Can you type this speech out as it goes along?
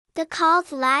The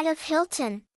Cauld Lad of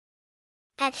Hilton.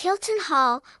 At Hilton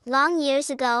Hall, long years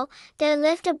ago, there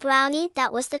lived a brownie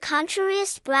that was the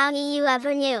contrariest brownie you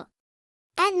ever knew.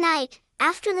 At night,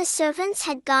 after the servants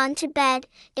had gone to bed,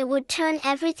 it would turn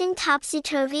everything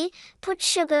topsy-turvy, put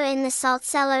sugar in the salt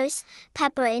cellars,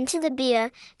 pepper into the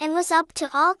beer, and was up to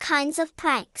all kinds of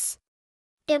pranks.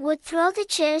 It would throw the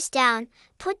chairs down,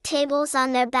 put tables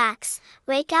on their backs,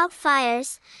 rake out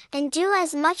fires, and do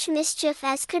as much mischief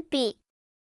as could be.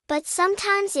 But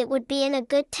sometimes it would be in a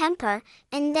good temper,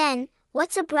 and then,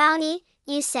 "What's a brownie?"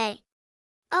 you say.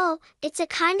 "Oh, it's a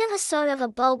kind of a sort of a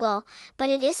bogle, but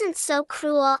it isn't so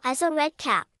cruel as a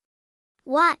redcap."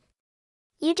 What?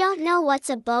 You don't know what's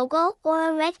a bogle or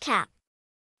a redcap?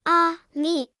 Ah,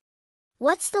 me!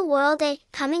 What's the world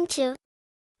coming to?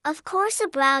 Of course a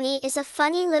brownie is a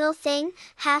funny little thing,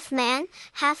 half man,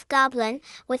 half goblin,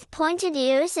 with pointed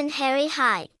ears and hairy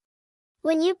hide.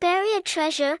 When you bury a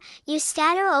treasure, you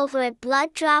scatter over it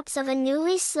blood drops of a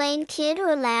newly slain kid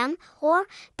or lamb, or,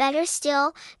 better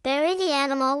still, bury the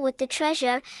animal with the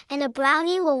treasure, and a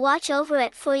brownie will watch over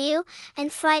it for you,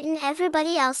 and frighten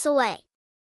everybody else away.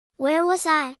 Where was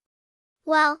I?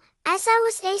 Well, as I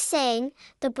was saying,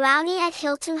 the brownie at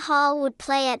Hilton Hall would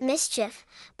play at mischief,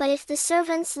 but if the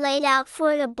servants laid out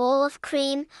for it a bowl of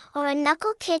cream, or a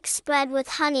knuckle cake spread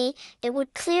with honey, it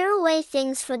would clear away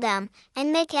things for them,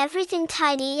 and make everything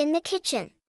tidy in the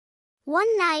kitchen.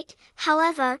 One night,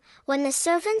 however, when the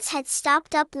servants had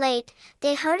stopped up late,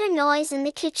 they heard a noise in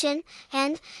the kitchen,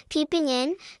 and, peeping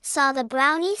in, saw the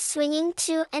brownie swinging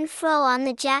to and fro on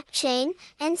the jack chain,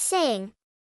 and saying,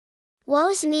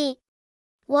 "Woe's me!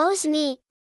 Woe's me!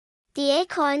 The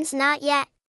acorn's not yet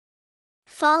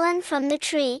fallen from the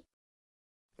tree.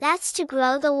 That's to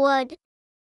grow the wood.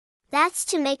 That's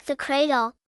to make the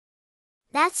cradle.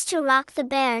 That's to rock the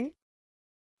bairn.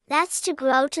 That's to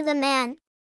grow to the man.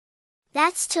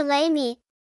 That's to lay me.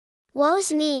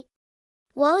 Woe's me!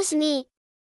 Woe's me!"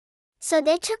 So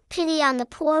they took pity on the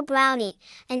poor brownie,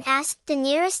 and asked the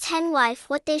nearest henwife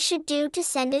what they should do to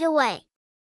send it away.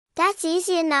 "That's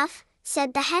easy enough,"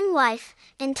 said the henwife,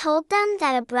 and told them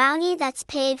that a brownie that's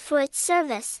paid for its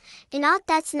service, in aught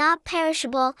that's not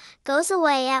perishable, goes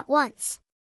away at once.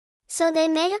 So they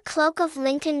made a cloak of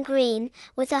Lincoln green,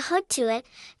 with a hood to it,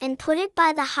 and put it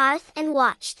by the hearth and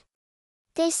watched.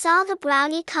 They saw the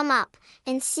brownie come up,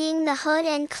 and seeing the hood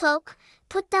and cloak,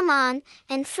 put them on,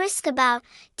 and frisk about,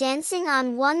 dancing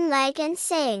on one leg and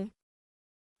saying,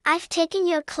 "I've taken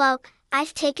your cloak,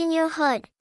 I've taken your hood.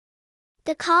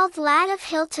 The Cauld Lad of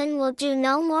Hilton will do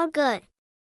no more good."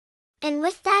 And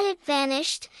with that it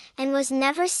vanished, and was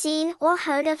never seen or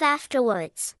heard of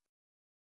afterwards.